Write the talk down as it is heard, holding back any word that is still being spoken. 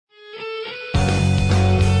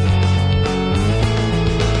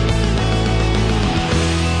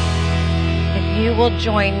will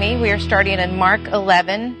join me, we are starting in Mark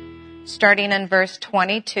 11, starting in verse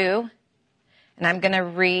 22. And I'm going to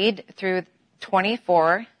read through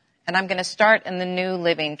 24, and I'm going to start in the New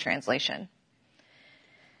Living Translation.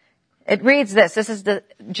 It reads this. This is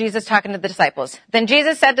Jesus talking to the disciples. Then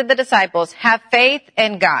Jesus said to the disciples, "Have faith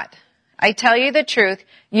in God. I tell you the truth.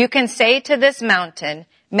 You can say to this mountain,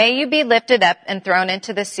 'May you be lifted up and thrown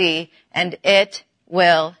into the sea,' and it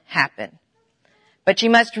will happen. But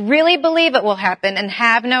you must really believe it will happen and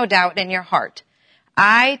have no doubt in your heart.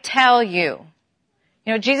 I tell you,"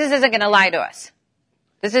 Jesus isn't going to lie to us.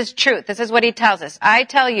 This is truth. This is what he tells us. "I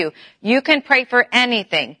tell you, you can pray for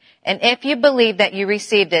anything, and if you believe that you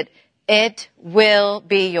received it, it will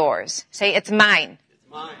be yours." Say, "It's mine."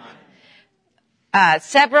 It's mine.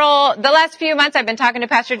 The last few months I've been talking to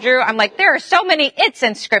Pastor Drew. I'm like, there are so many it's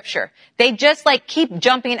in scripture. They just keep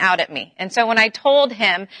jumping out at me. And so when I told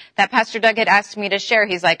him that Pastor Doug had asked me to share,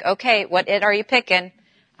 he's like, "Okay, what it are you picking?"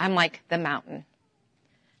 I'm like, the mountain.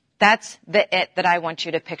 That's the it that I want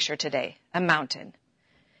you to picture today, a mountain.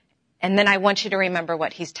 And then I want you to remember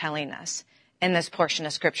what he's telling us in this portion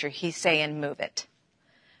of scripture. He's saying, move it.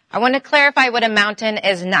 I want to clarify what a mountain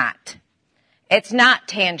is not. It's not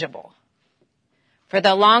tangible. For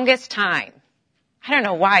the longest time, I don't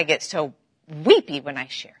know why I get so weepy when I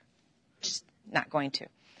share. Just not going to.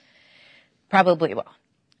 Probably will.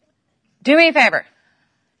 Do me a favor.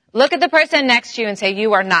 Look at the person next to you and say,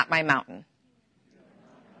 "You are not my mountain."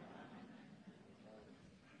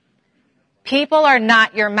 People are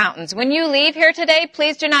not your mountains. When you leave here today,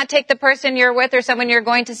 please do not take the person you're with or someone you're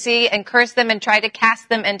going to see and curse them and try to cast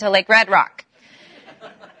them into Lake Red Rock.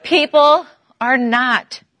 People are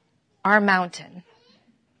not our mountain.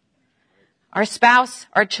 Our spouse,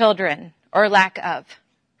 our children, or lack of.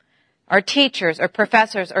 Our teachers, or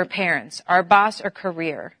professors, or parents. Our boss, or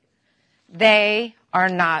career. They are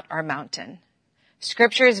not our mountain.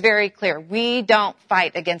 Scripture is very clear. We don't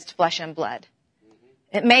fight against flesh and blood.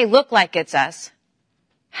 It may look like it's us.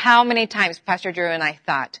 How many times Pastor Drew and I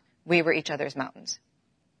thought we were each other's mountains?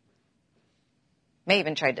 May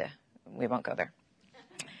even tried to. We won't go there.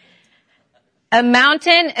 A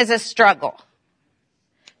mountain is a struggle.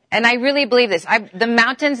 And I really believe this. The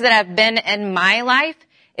mountains that have been in my life,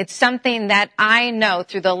 it's something that I know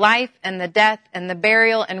through the life and the death and the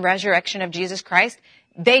burial and resurrection of Jesus Christ,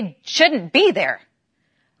 they shouldn't be there.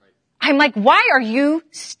 I'm like, why are you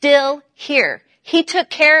still here? He took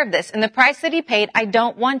care of this, and the price that he paid, I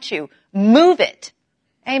don't want you. Move it.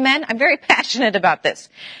 Amen? I'm very passionate about this.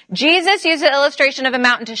 Jesus used the illustration of a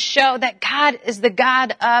mountain to show that God is the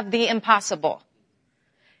God of the impossible.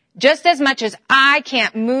 Just as much as I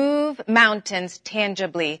can't move mountains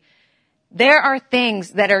tangibly, there are things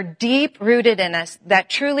that are deep rooted in us that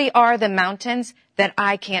truly are the mountains that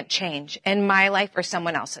I can't change in my life or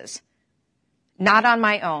someone else's. Not on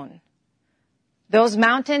my own. Those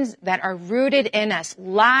mountains that are rooted in us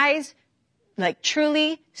lies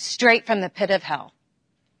truly straight from the pit of hell.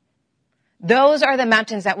 Those are the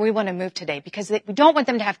mountains that we want to move today because we don't want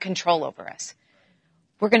them to have control over us.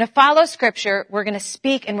 We're going to follow scripture, we're going to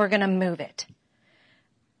speak, and we're going to move it.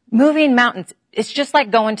 Moving mountains, it's just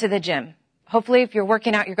like going to the gym. Hopefully if you're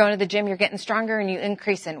working out, you're going to the gym, you're getting stronger and you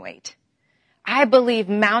increase in weight. I believe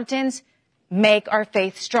mountains make our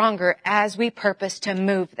faith stronger as we purpose to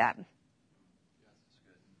move them.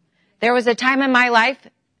 There was a time in my life,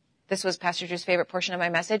 this was Pastor Drew's favorite portion of my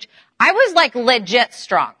message, I was legit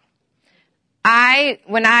strong.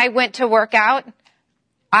 When I went to work out,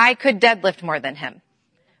 I could deadlift more than him.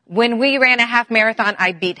 When we ran a half marathon,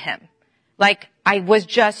 I beat him. I was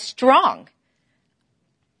just strong.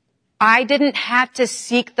 I didn't have to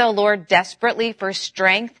seek the Lord desperately for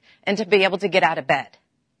strength and to be able to get out of bed.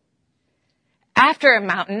 After a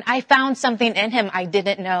mountain, I found something in him I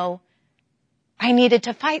didn't know I needed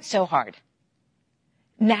to fight so hard.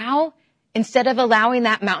 Now, instead of allowing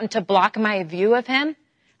that mountain to block my view of him,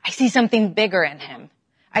 I see something bigger in him.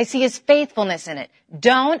 I see his faithfulness in it.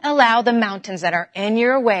 Don't allow the mountains that are in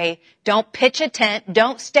your way. Don't pitch a tent.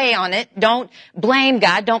 Don't stay on it. Don't blame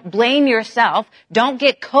God. Don't blame yourself. Don't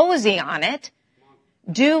get cozy on it.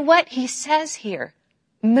 Do what he says here.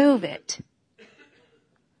 Move it.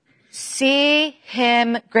 See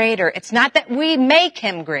him greater. It's not that we make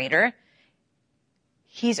him greater.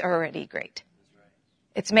 He's already great.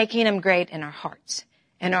 It's making him great in our hearts,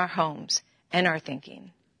 in our homes, in our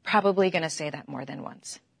thinking. Probably going to say that more than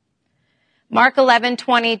once. Mark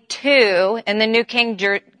 11:22 in the New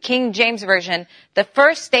King James Version, the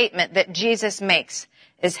first statement that Jesus makes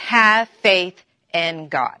is have faith in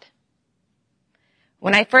God.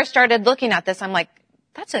 When I first started looking at this, I'm like,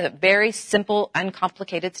 that's a very simple,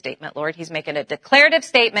 uncomplicated statement, Lord. He's making a declarative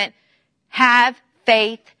statement. Have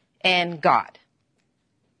faith in God.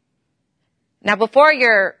 Now, before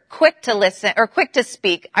you're quick to listen or quick to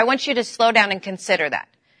speak, I want you to slow down and consider that.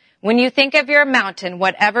 When you think of your mountain,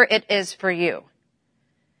 whatever it is for you,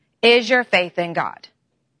 is your faith in God?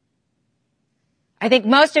 I think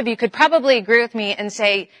most of you could probably agree with me and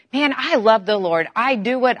say, man, I love the Lord. I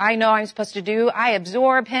do what I know I'm supposed to do. I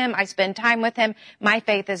absorb him. I spend time with him. My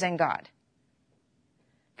faith is in God.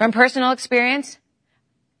 From personal experience,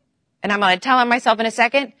 and I'm going to tell on myself in a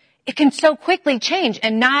second, it can so quickly change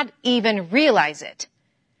and not even realize it.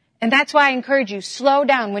 And that's why I encourage you, slow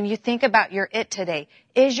down when you think about your it today.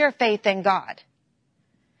 Is your faith in God?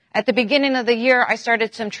 At the beginning of the year, I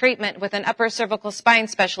started some treatment with an upper cervical spine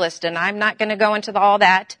specialist, and I'm not going to go into all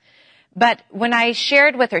that. But when I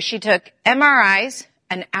shared with her, she took MRIs,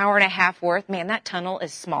 an hour and a half worth. Man, that tunnel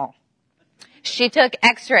is small. She took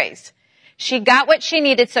x-rays. She got what she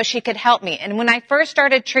needed so she could help me. And when I first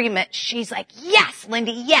started treatment, she's like, yes,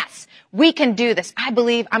 Lindy, yes, we can do this. I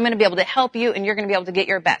believe I'm going to be able to help you, and you're going to be able to get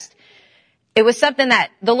your best. It was something that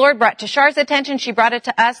the Lord brought to Char's attention. She brought it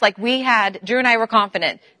to us. Like Drew and I were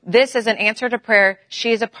confident. This is an answer to prayer.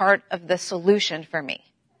 She is a part of the solution for me.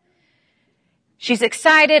 She's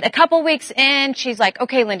excited. A couple weeks in, she's like,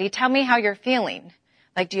 okay, Lindy, tell me how you're feeling.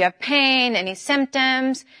 Like, do you have pain? Any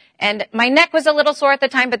symptoms? And my neck was a little sore at the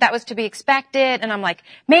time, but that was to be expected. And I'm like,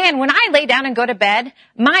 man, when I lay down and go to bed,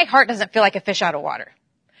 my heart doesn't feel like a fish out of water.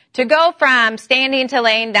 To go from standing to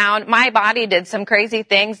laying down, my body did some crazy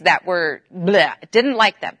things that were bleh, didn't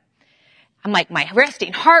like them. I'm like, my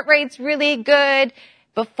resting heart rate's really good.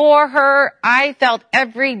 Before her, I felt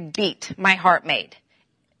every beat my heart made.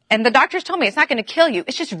 And the doctors told me it's not going to kill you.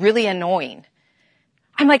 It's just really annoying.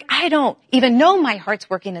 I'm like, I don't even know my heart's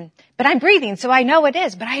working, but I'm breathing, so I know it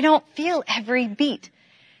is, but I don't feel every beat.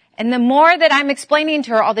 And the more that I'm explaining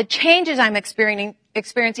to her all the changes I'm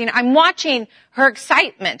experiencing, I'm watching her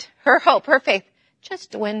excitement, her hope, her faith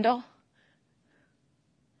just dwindle.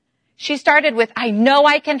 She started with, I know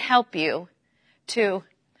I can help you, to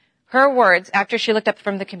her words after she looked up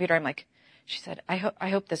from the computer. She said, I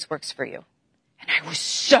hope this works for you. And I was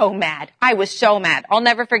so mad. I'll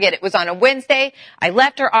never forget. It was on a Wednesday. I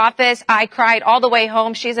left her office. I cried all the way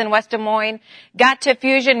home. She's in West Des Moines. Got to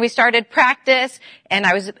Fusion. We started practice. And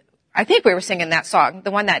I think we were singing that song. The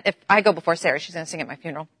one that if I go before Sarah, she's going to sing at my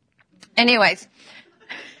funeral. Anyways.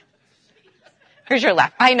 Here's your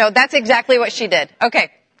laugh. I know. That's exactly what she did. Okay.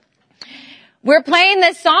 We're playing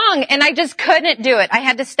this song and I just couldn't do it. I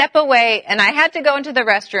had to step away and I had to go into the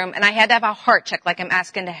restroom and I had to have a heart check like I'm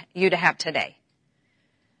asking you to have today.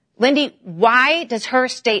 Lindy, why does her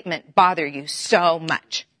statement bother you so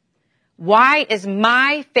much? Why is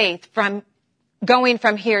my faith going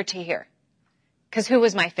from here to here? Because who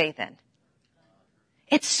was my faith in?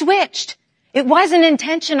 It switched. It wasn't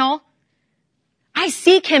intentional. I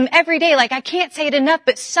seek him every day. Like I can't say it enough,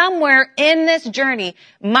 but somewhere in this journey,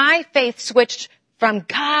 my faith switched from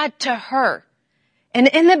God to her. And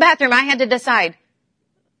in the bathroom, I had to decide,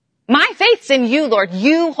 my faith's in you, Lord.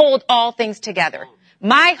 You hold all things together.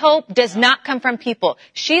 My hope does not come from people.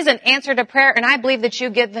 She's an answer to prayer, and I believe that you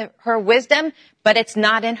give her wisdom, but it's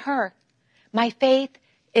not in her. My faith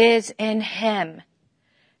is in him.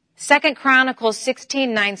 2 Chronicles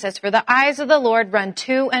 16:9 says, for the eyes of the Lord run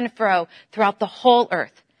to and fro throughout the whole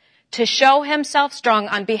earth, to show himself strong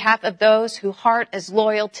on behalf of those whose heart is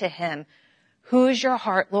loyal to him. Who's your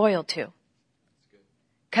heart loyal to?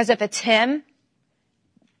 Because if it's him,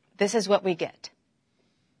 this is what we get.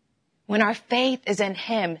 When our faith is in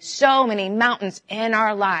him, so many mountains in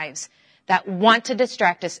our lives that want to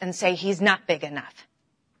distract us and say he's not big enough.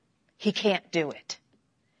 He can't do it.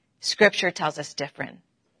 Scripture tells us different.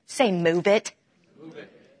 Say, move it. Move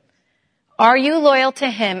it. Are you loyal to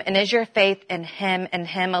him, and is your faith in him and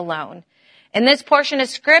him alone? In this portion of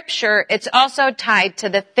scripture, it's also tied to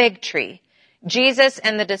the fig tree. Jesus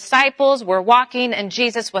and the disciples were walking, and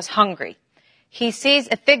Jesus was hungry. He sees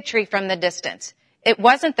a fig tree from the distance. It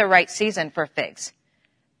wasn't the right season for figs,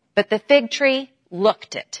 but the fig tree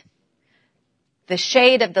looked it. The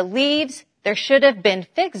shade of the leaves, there should have been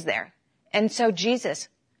figs there. And so Jesus,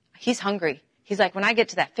 he's hungry. He's like, when I get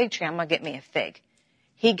to that fig tree, I'm going to get me a fig.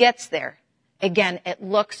 He gets there. Again, it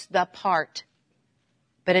looks the part,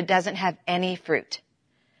 but it doesn't have any fruit.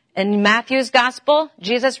 In Matthew's gospel,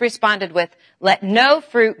 Jesus responded with, let no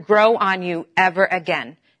fruit grow on you ever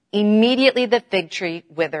again. Immediately the fig tree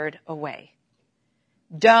withered away.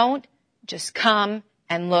 Don't just come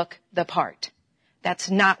and look the part.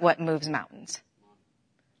 That's not what moves mountains.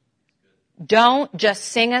 Don't just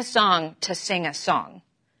sing a song to sing a song.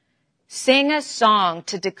 Sing a song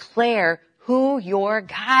to declare who your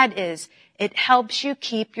God is. It helps you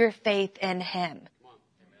keep your faith in him.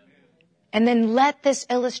 And then let this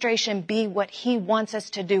illustration be what he wants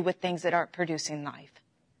us to do with things that aren't producing life.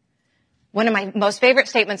 One of my most favorite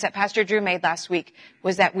statements that Pastor Drew made last week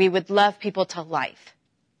was that we would love people to life.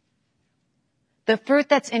 The fruit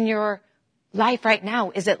that's in your life right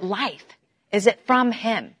now, is it life? Is it from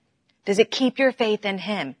him? Does it keep your faith in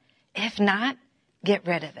him? If not, get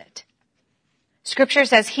rid of it. Scripture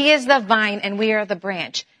says he is the vine and we are the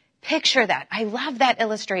branch. Picture that. I love that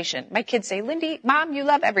illustration. My kids say, Lindy, Mom, you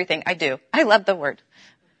love everything. I do. I love the word.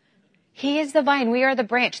 He is the vine. We are the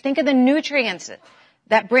branch. Think of the nutrients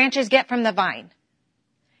that branches get from the vine.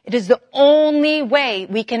 It is the only way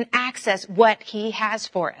we can access what he has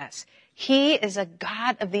for us. He is a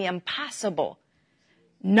God of the impossible,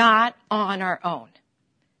 not on our own.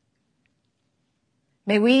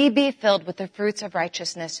 May we be filled with the fruits of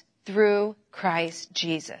righteousness through Christ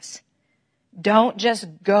Jesus. Don't just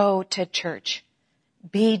go to church.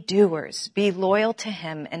 Be doers. Be loyal to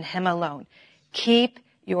him and him alone. Keep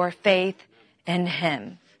your faith in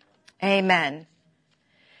him. Amen.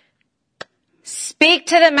 Speak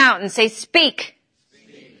to the mountain. Say, speak.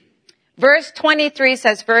 Verse 23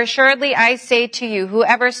 says, for assuredly I say to you,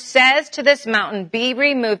 whoever says to this mountain, be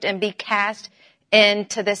removed and be cast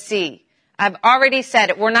into the sea. I've already said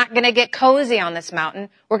it. We're not going to get cozy on this mountain.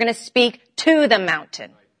 We're going to speak to the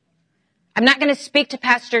mountain. I'm not going to speak to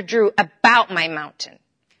Pastor Drew about my mountain.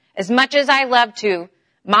 As much as I love to,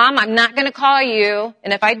 Mom, I'm not going to call you.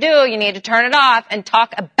 And if I do, you need to turn it off and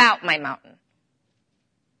talk about my mountain.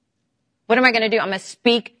 What am I going to do? I'm going to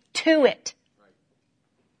speak to it.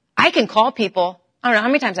 I can call people. I don't know how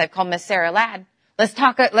many times I've called Miss Sarah Ladd. Let's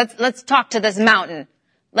talk to this mountain.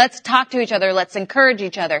 Let's talk to each other. Let's encourage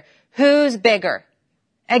each other. Who's bigger?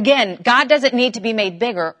 Again, God doesn't need to be made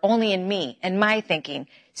bigger, only in me and my thinking.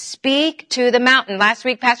 Speak to the mountain. Last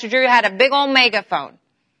week, Pastor Drew had a big old megaphone.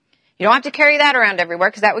 You don't have to carry that around everywhere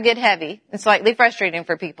because that would get heavy and slightly frustrating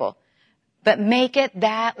for people. But make it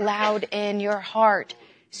that loud in your heart.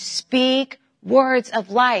 Speak words of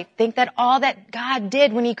life. Think that all that God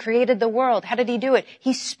did when he created the world, how did he do it?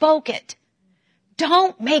 He spoke it.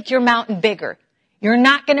 Don't make your mountain bigger. You're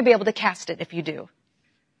not going to be able to cast it if you do.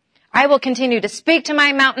 I will continue to speak to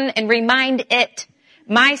my mountain and remind it,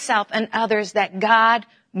 myself and others, that God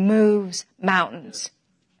moves mountains.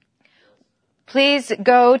 Please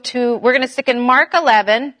go to, we're going to stick in Mark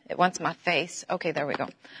 11. It wants my face. Okay, there we go.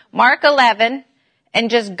 Mark 11, and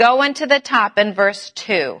just go into the top in verse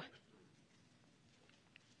 2.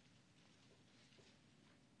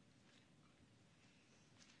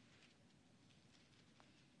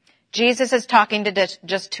 Jesus is talking to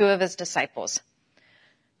just two of his disciples.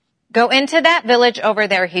 Go into that village over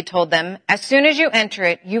there, he told them. As soon as you enter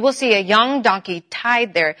it, you will see a young donkey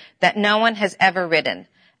tied there that no one has ever ridden.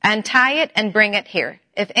 Untie it and bring it here.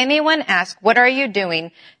 If anyone asks, what are you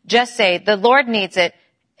doing? Just say, the Lord needs it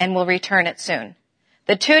and will return it soon.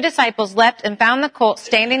 The two disciples left and found the colt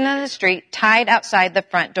standing in the street, tied outside the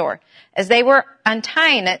front door. As they were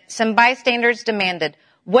untying it, some bystanders demanded,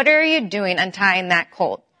 what are you doing untying that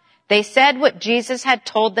colt? They said what Jesus had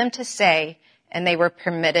told them to say, and they were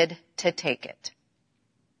permitted to take it.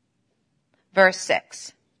 Verse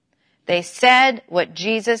 6. They said what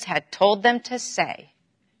Jesus had told them to say,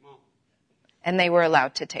 and they were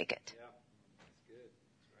allowed to take it.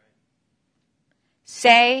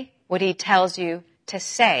 Say what he tells you to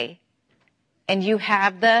say, and you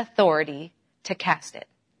have the authority to cast it.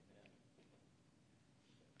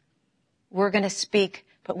 We're going to speak,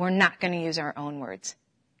 but we're not going to use our own words.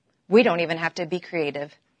 We don't even have to be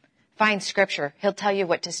creative. Find scripture. He'll tell you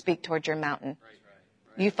what to speak towards your mountain.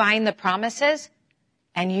 Right. You find the promises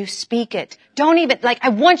and you speak it. Don't even, I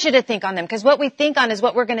want you to think on them, because what we think on is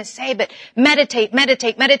what we're going to say, but meditate.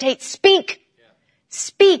 Speak. Yeah.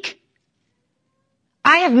 Speak.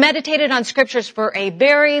 I have meditated on scriptures for a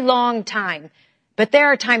very long time, but there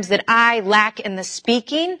are times that I lack in the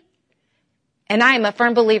speaking, and I am a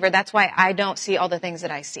firm believer that's why I don't see all the things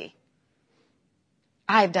that I see.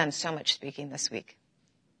 I've done so much speaking this week.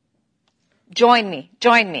 Join me.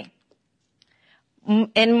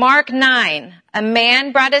 In Mark 9, a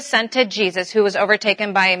man brought his son to Jesus who was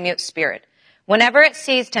overtaken by a mute spirit. Whenever it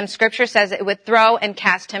seized him, scripture says it would throw and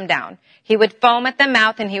cast him down. He would foam at the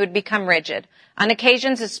mouth and he would become rigid. On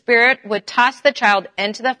occasions, the spirit would toss the child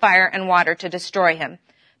into the fire and water to destroy him.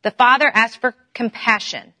 The father asked for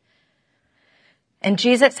compassion. And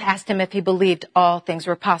Jesus asked him if he believed all things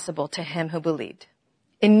were possible to him who believed.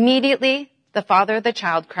 Immediately, the father of the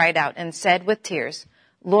child cried out and said with tears,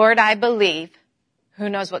 Lord, I believe. Who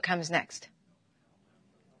knows what comes next?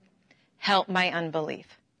 Help my unbelief.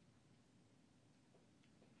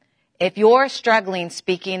 If you're struggling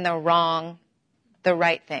speaking the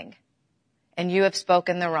right thing, and you have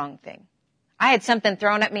spoken the wrong thing. I had something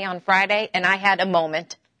thrown at me on Friday, and I had a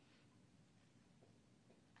moment.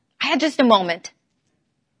 I had just a moment.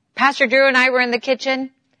 Pastor Drew and I were in the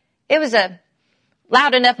kitchen. It was a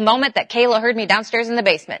loud enough moment that Kayla heard me downstairs in the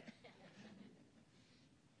basement.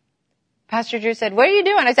 Pastor Drew said, "What are you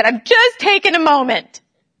doing?" I said, "I'm just taking a moment."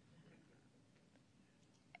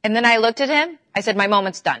 And then I looked at him. I said, "My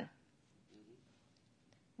moment's done.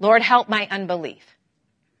 Lord, help my unbelief."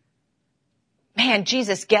 Man,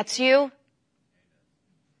 Jesus gets you.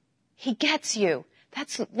 He gets you.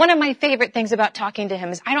 That's one of my favorite things about talking to him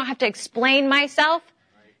is I don't have to explain myself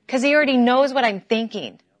because he already knows what I'm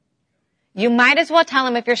thinking. You might as well tell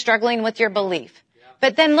him if you're struggling with your belief.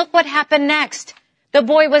 But then look what happened next. The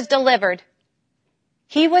boy was delivered.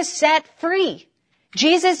 He was set free.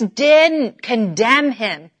 Jesus didn't condemn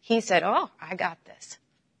him. He said, "Oh, I got this."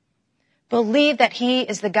 Believe that he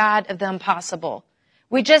is the God of the impossible.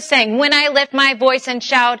 We just sang, "When I lift my voice and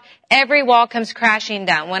shout, every wall comes crashing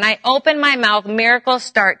down. When I open my mouth, miracles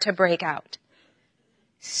start to break out."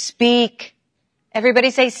 Speak.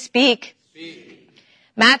 Everybody say speak. Speak.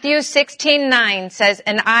 Matthew 16:19 says,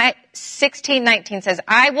 16:19 says,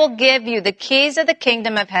 "I will give you the keys of the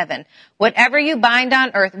kingdom of heaven. Whatever you bind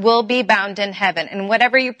on earth will be bound in heaven, and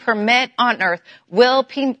whatever you permit on earth will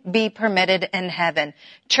be permitted in heaven."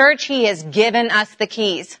 Church, he has given us the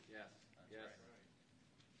keys.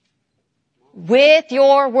 With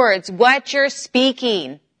your words, what you're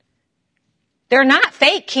speaking. They're not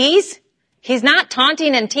fake keys. He's not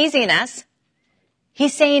taunting and teasing us.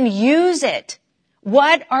 He's saying use it.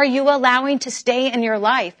 What are you allowing to stay in your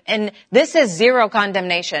life? And this is zero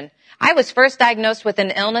condemnation. I was first diagnosed with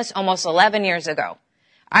an illness almost 11 years ago.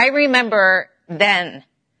 I remember then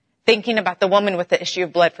thinking about the woman with the issue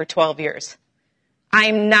of blood for 12 years.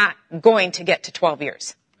 I'm not going to get to 12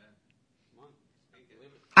 years.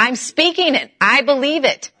 I'm speaking it. I believe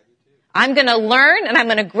it. I'm going to learn and I'm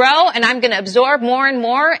going to grow and I'm going to absorb more and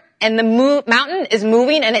more. And the mountain is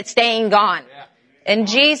moving and it's staying gone. In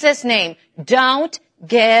Jesus' name, don't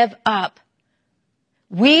give up.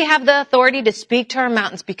 We have the authority to speak to our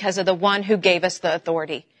mountains because of the one who gave us the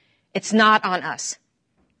authority. It's not on us.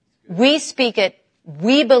 We speak it,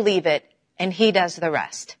 we believe it, and he does the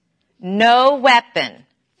rest. No weapon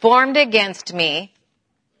formed against me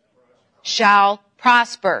shall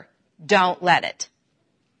prosper. Don't let it.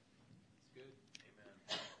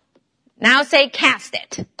 Now say cast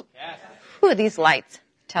it. Whew, these lights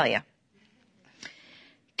tell you.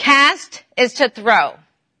 Cast is to throw.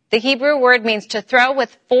 The Hebrew word means to throw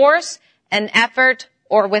with force and effort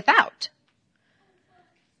or without.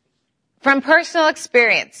 From personal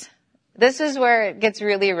experience, this is where it gets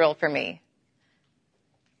really real for me.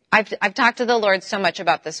 I've talked to the Lord so much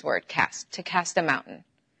about this word, cast, to cast a mountain.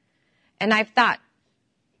 And I've thought,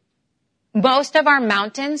 most of our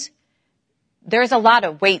mountains, there's a lot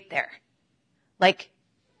of weight there. Like,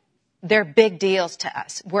 they're big deals to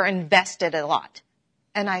us. We're invested a lot.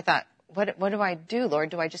 And I thought, what do I do, Lord?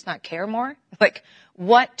 Do I just not care more? Like,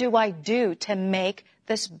 what do I do to make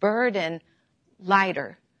this burden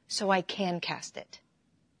lighter so I can cast it?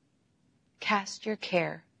 Cast your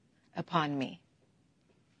care upon me.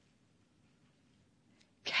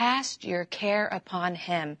 Cast your care upon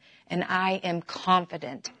him, and I am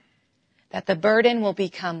confident that the burden will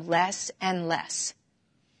become less and less.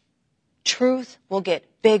 Truth will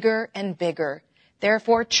get bigger and bigger.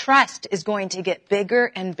 Therefore, trust is going to get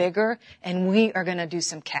bigger and bigger, and we are going to do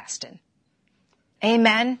some casting.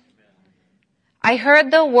 Amen? I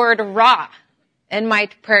heard the word raw in my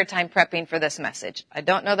prayer time prepping for this message. I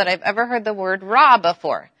don't know that I've ever heard the word raw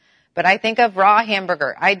before, but I think of raw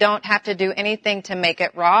hamburger. I don't have to do anything to make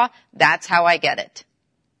it raw. That's how I get it.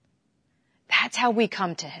 That's how we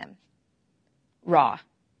come to him. Raw.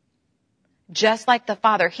 Just like the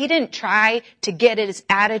Father, he didn't try to get his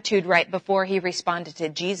attitude right before he responded to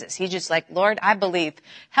Jesus. He's just like, Lord, I believe.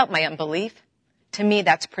 Help my unbelief. To me,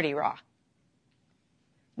 that's pretty raw.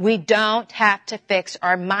 We don't have to fix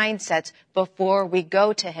our mindsets before we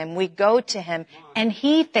go to him. We go to him and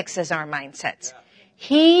he fixes our mindsets.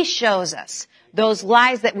 He shows us those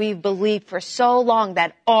lies that we've believed for so long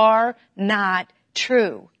that are not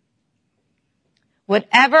true.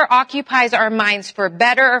 Whatever occupies our minds for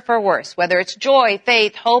better or for worse, whether it's joy,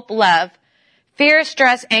 faith, hope, love, fear,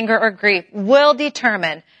 stress, anger, or grief, will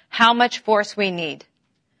determine how much force we need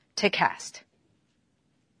to cast.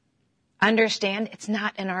 Understand, it's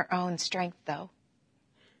not in our own strength, though.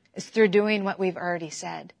 It's through doing what we've already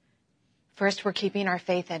said. First, we're keeping our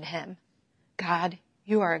faith in him. God,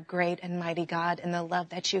 you are a great and mighty God, and the love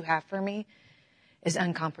that you have for me is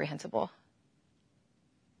incomprehensible.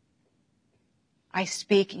 I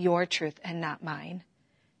speak your truth and not mine.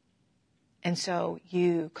 And so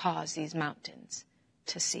you cause these mountains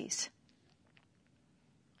to cease.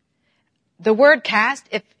 The word cast,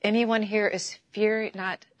 if anyone here is fearing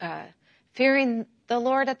the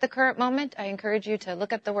Lord at the current moment, I encourage you to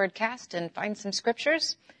look up the word cast and find some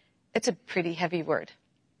scriptures. It's a pretty heavy word.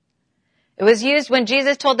 It was used when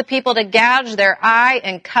Jesus told the people to gouge their eye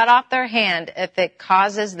and cut off their hand if it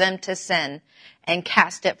causes them to sin, and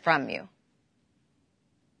cast it from you.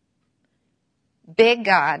 Big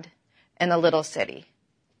God in a little city.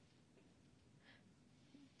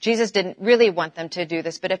 Jesus didn't really want them to do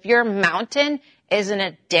this, but if your mountain is an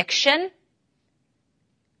addiction,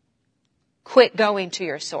 quit going to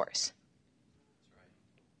your source.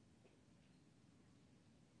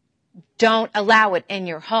 Don't allow it in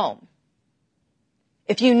your home.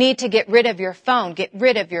 If you need to get rid of your phone, get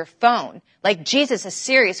rid of your phone. Like Jesus is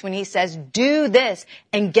serious when he says, do this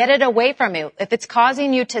and get it away from you. If it's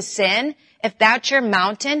causing you to sin, if that's your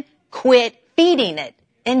mountain, quit feeding it.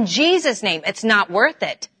 In Jesus' name, it's not worth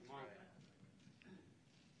it.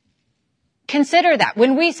 Consider that.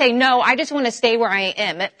 When we say, no, I just want to stay where I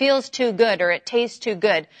am, it feels too good or it tastes too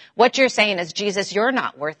good, what you're saying is, Jesus, you're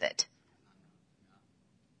not worth it.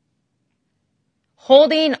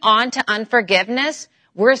 Holding on to unforgiveness,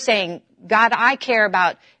 we're saying, God, I care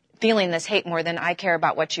about feeling this hate more than I care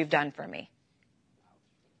about what you've done for me.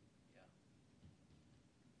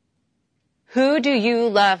 Who do you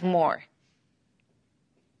love more?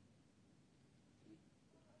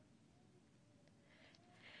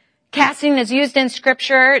 Casting is used in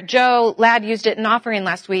Scripture. Joe Ladd used it in offering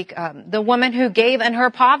last week. The woman who gave in her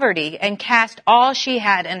poverty and cast all she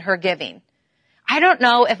had in her giving. I don't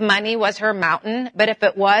know if money was her mountain, but if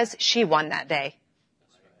it was, she won that day.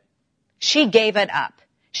 She gave it up.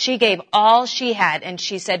 She gave all she had, and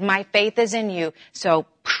she said, my faith is in you. So,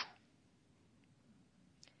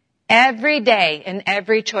 every day in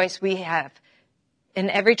every choice we have, in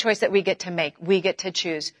every choice that we get to make, we get to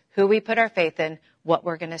choose who we put our faith in, what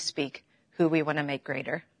we're going to speak, who we want to make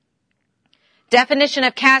greater. Definition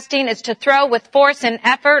of casting is to throw with force and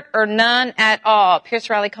effort or none at all. Pierce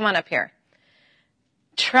Riley, come on up here.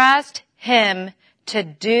 Trust him to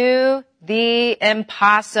do the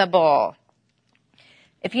impossible.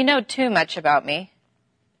 If you know too much about me,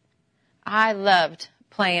 I loved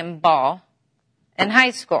playing ball in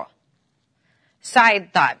high school.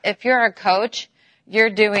 Side thought, if you're a coach,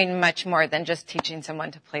 you're doing much more than just teaching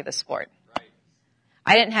someone to play the sport. Right.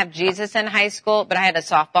 I didn't have Jesus in high school, but I had a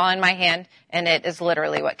softball in my hand, and it is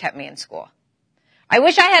literally what kept me in school. I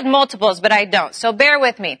wish I had multiples, but I don't. So bear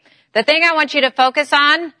with me. The thing I want you to focus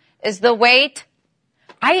on is the weight.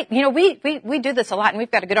 We do this a lot, and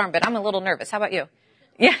we've got a good arm, but I'm a little nervous. How about you?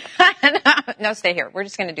 Yeah, no, stay here. We're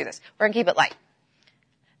just going to do this. We're going to keep it light.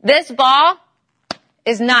 This ball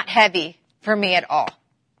is not heavy for me at all.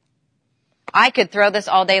 I could throw this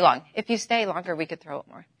all day long. If you stay longer, we could throw it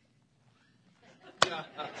more.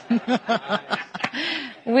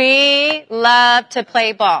 We love to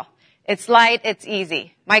play ball. It's light, it's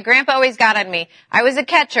easy. My grandpa always got on me. I was a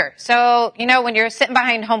catcher. So, when you're sitting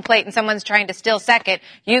behind home plate and someone's trying to steal second,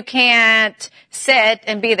 you can't sit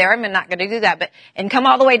and be there. I'm not going to do that, and come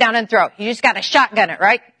all the way down and throw. You just got to shotgun it,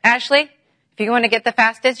 right, Ashley? If you want to get the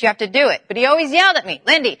fastest, you have to do it. But he always yelled at me,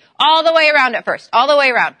 Lindy, all the way around at first, all the way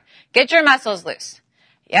around. Get your muscles loose.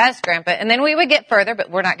 Yes, Grandpa. And then we would get further, but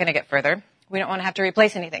we're not going to get further. We don't want to have to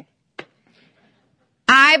replace anything.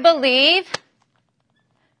 I believe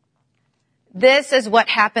this is what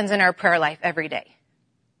happens in our prayer life every day.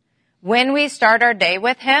 When we start our day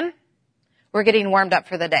with him, we're getting warmed up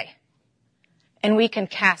for the day. And we can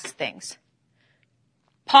cast things.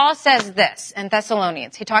 Paul says this in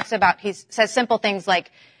Thessalonians. He says simple things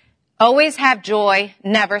like, always have joy,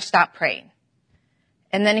 never stop praying.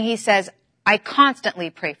 And then he says, I constantly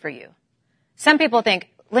pray for you. Some people think,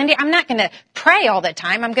 Lindy, I'm not going to pray all the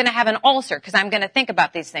time. I'm going to have an ulcer because I'm going to think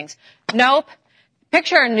about these things. Nope.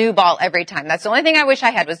 Picture a new ball every time. That's the only thing I wish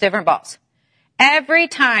I had was different balls. Every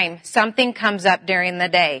time something comes up during the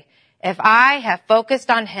day, if I have focused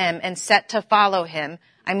on him and set to follow him,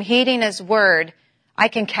 I'm heeding his word, I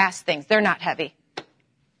can cast things. They're not heavy.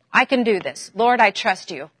 I can do this. Lord, I trust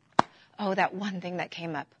you. Oh, that one thing that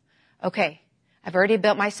came up. Okay, I've already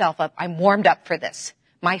built myself up. I'm warmed up for this.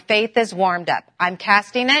 My faith is warmed up. I'm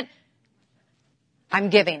casting it. I'm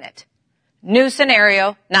giving it. New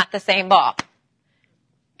scenario, not the same ball.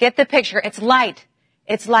 Get the picture. It's light.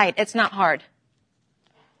 It's light. It's not hard.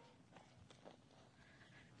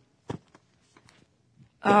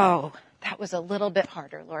 Oh, that was a little bit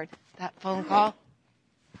harder, Lord. That phone call.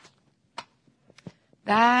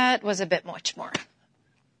 That was a bit much more.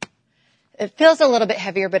 It feels a little bit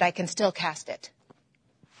heavier, but I can still cast it.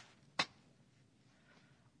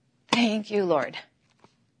 Thank you, Lord.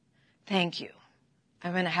 Thank you.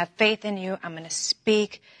 I'm going to have faith in you. I'm going to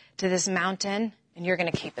speak to this mountain, and you're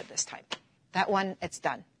going to keep it this time. That one, it's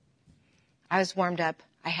done. I was warmed up.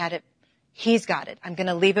 I had it. He's got it. I'm going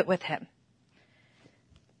to leave it with him.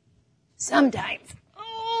 Sometimes,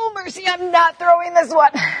 oh, mercy, I'm not throwing this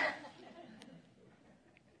one.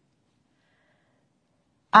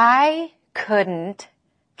 I couldn't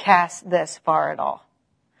cast this far at all.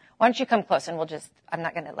 Why don't you come close and I'm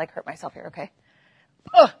not going to hurt myself here, okay?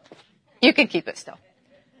 Oh, you can keep it still.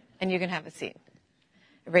 And you can have a seat.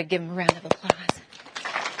 Everybody give him a round of applause.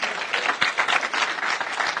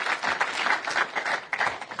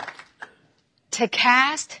 To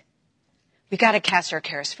cast, we got to cast our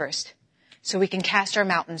cares first. So we can cast our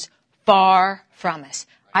mountains far from us.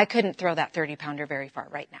 I couldn't throw that 30-pounder very far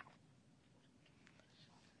right now.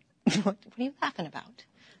 What are you laughing about?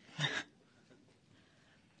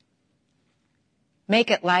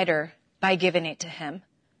 Make it lighter by giving it to him,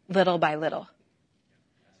 little by little.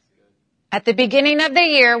 At the beginning of the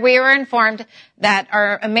year, we were informed that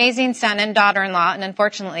our amazing son and daughter-in-law, and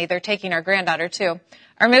unfortunately they're taking our granddaughter too,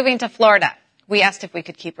 are moving to Florida. We asked if we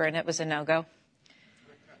could keep her, and it was a no-go.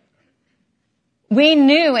 We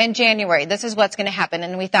knew in January this is what's going to happen,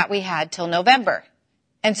 and we thought we had till November.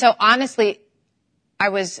 And so honestly, I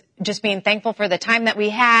was just being thankful for the time that we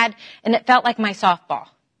had, and it felt like my softball.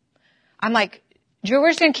 I'm like, Drew, we're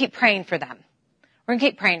just going to keep praying for them. We're going to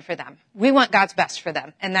keep praying for them. We want God's best for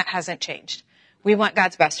them, and that hasn't changed. We want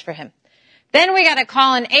God's best for him. Then we got a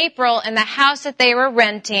call in April, and the house that they were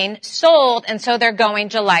renting sold, and so they're going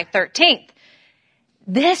July 13th.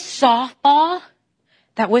 This softball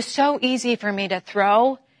that was so easy for me to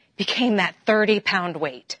throw became that 30-pound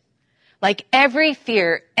weight. Like every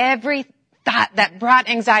fear, every thought that brought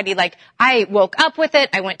anxiety, like I woke up with it,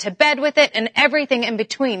 I went to bed with it, and everything in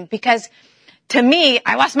between, because to me,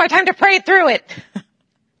 I lost my time to pray through it.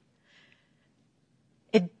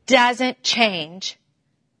 It doesn't change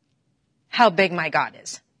how big my God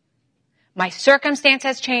is. My circumstance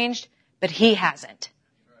has changed, but he hasn't.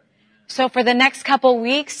 So for the next couple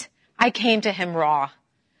weeks, I came to him raw.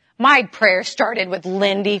 My prayer started with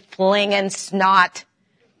Lindy flinging snot.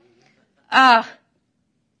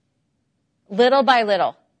 Little by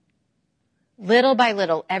little,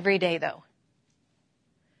 every day though.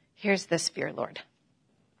 Here's this fear, Lord.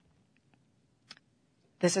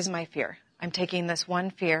 This is my fear. I'm taking this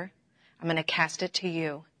one fear. I'm going to cast it to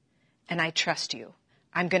you, and I trust you.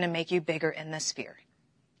 I'm going to make you bigger in this fear.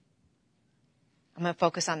 I'm going to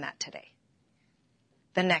focus on that today.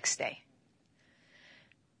 The next day.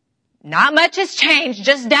 Not much has changed,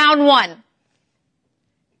 just down one.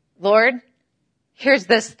 Lord, here's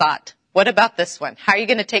this thought. What about this one? How are you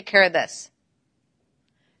going to take care of this?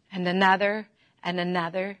 And another, and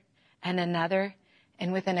another, and another.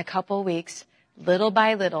 And within a couple weeks, little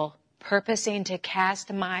by little, purposing to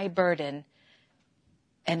cast my burden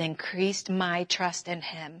and increased my trust in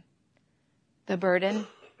him. The burden,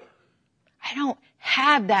 I don't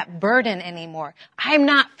have that burden anymore. I'm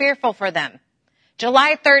not fearful for them.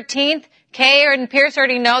 July 13th, Kay and Pierce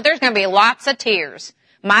already know there's going to be lots of tears.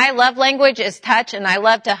 My love language is touch, and I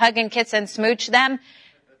love to hug and kiss and smooch them,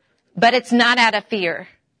 but it's not out of fear.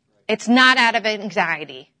 It's not out of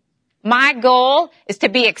anxiety. My goal is to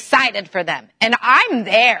be excited for them, and I'm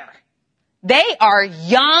there. They are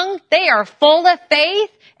young, they are full of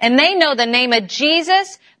faith, and they know the name of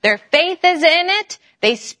Jesus. Their faith is in it.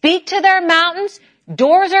 They speak to their mountains.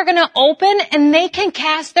 Doors are going to open, and they can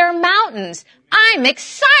cast their mountains. I'm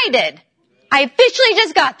excited. I officially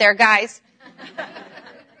just got there, guys.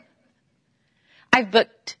 I've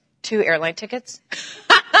booked 2 airline tickets.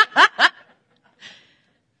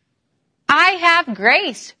 I have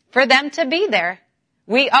grace for them to be there.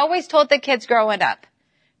 We always told the kids growing up,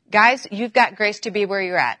 guys, you've got grace to be where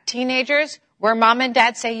you're at. Teenagers, where mom and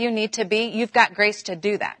dad say you need to be, you've got grace to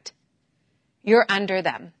do that. You're under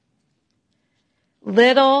them.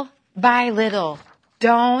 Little by little,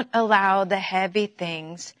 don't allow the heavy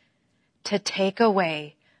things to take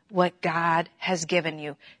away what God has given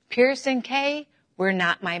you. Pierce and Kay were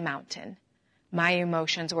not my mountain. My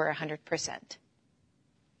emotions were 100%.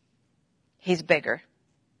 He's bigger.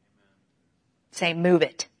 Say, move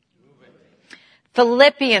it.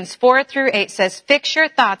 Philippians 4-8 says, fix your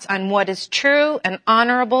thoughts on what is true and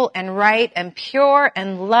honorable and right and pure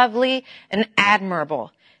and lovely and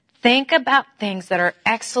admirable. Think about things that are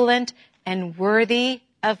excellent and worthy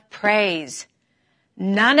of praise.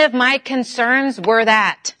 None of my concerns were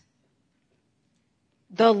that.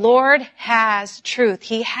 The Lord has truth.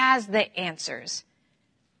 He has the answers.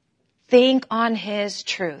 think on his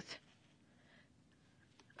truth.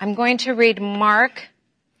 I'm going to read Mark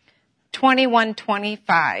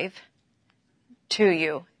 21:25 to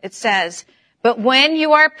you. It says, "But when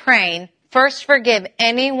you are praying, first forgive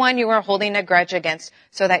anyone you are holding a grudge against,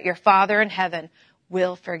 so that your Father in heaven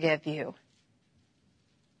will forgive you."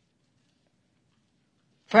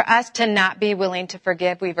 For us to not be willing to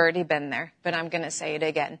forgive, we've already been there, but I'm going to say it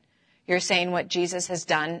again. You're saying what Jesus has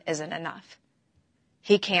done isn't enough.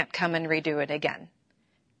 He can't come and redo it again.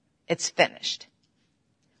 It's finished.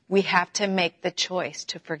 We have to make the choice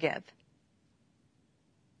to forgive.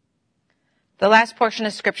 The last portion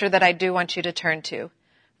of scripture that I do want you to turn to,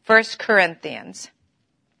 1 Corinthians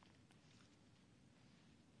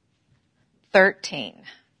 13.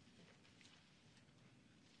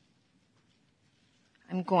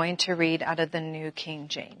 I'm going to read out of the New King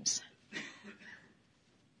James.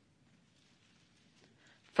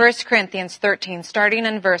 1 Corinthians 13, starting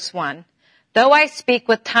in verse 1. "Though I speak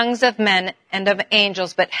with tongues of men and of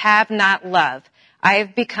angels, but have not love, I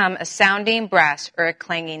have become a sounding brass or a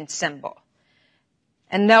clanging cymbal.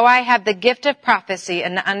 And though I have the gift of prophecy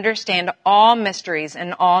and understand all mysteries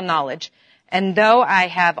and all knowledge, and though I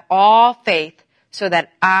have all faith so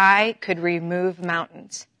that I could remove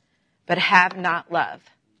mountains, but have not love,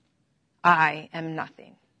 I am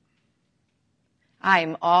nothing."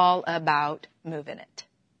 I'm all about moving it.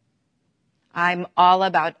 I'm all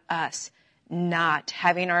about us not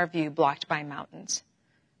having our view blocked by mountains,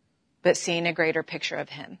 but seeing a greater picture of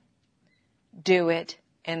him. Do it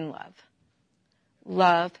in love.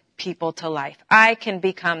 Love people to life. I can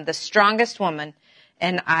become the strongest woman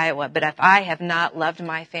in Iowa, but if I have not loved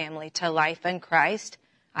my family to life in Christ,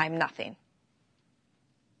 I'm nothing.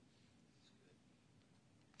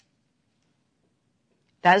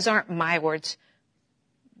 Those aren't my words.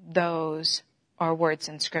 Those are words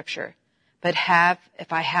in Scripture. But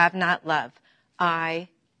if I have not love, I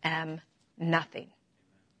am nothing.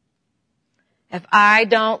 If I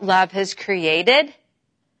don't love his created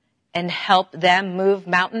and help them move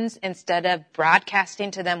mountains instead of broadcasting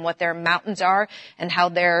to them what their mountains are and how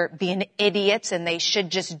they're being idiots and they should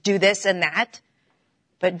just do this and that,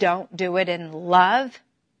 but don't do it in love,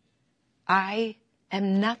 I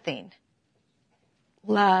am nothing.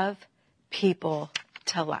 Love people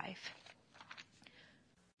to life.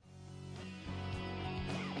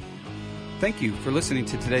 Thank you for listening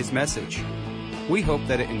to today's message. We hope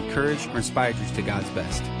that it encouraged or inspired you to God's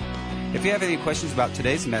best. If you have any questions about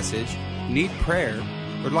today's message, need prayer,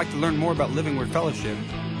 or would like to learn more about Living Word Fellowship,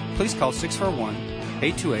 please call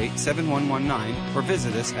 641-828-7119 or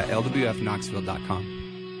visit us at lwfknoxville.com.